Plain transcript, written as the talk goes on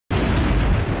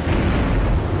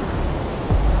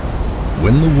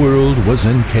When the world was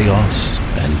in chaos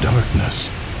and darkness,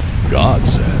 God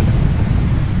said,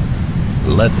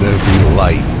 "Let there be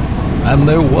light," and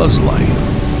there was light.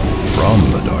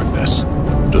 From the darkness,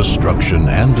 destruction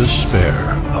and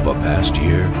despair of a past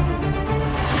year,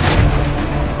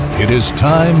 it is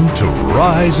time to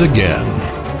rise again.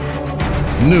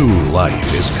 New life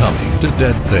is coming to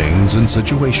dead things and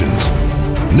situations.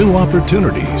 New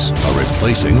opportunities are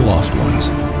replacing lost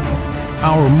ones.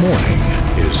 Our mourning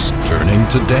is turning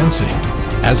to dancing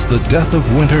as the death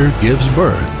of winter gives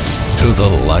birth to the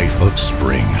life of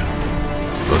spring.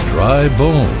 The dry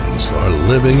bones are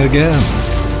living again.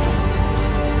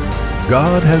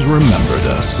 God has remembered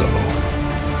us so.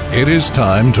 It is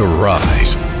time to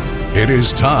rise. It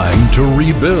is time to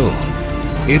rebuild.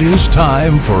 It is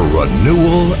time for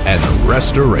renewal and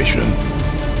restoration.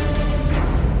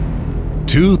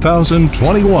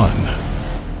 2021,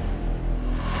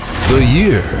 the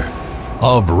year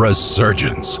of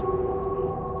Resurgence.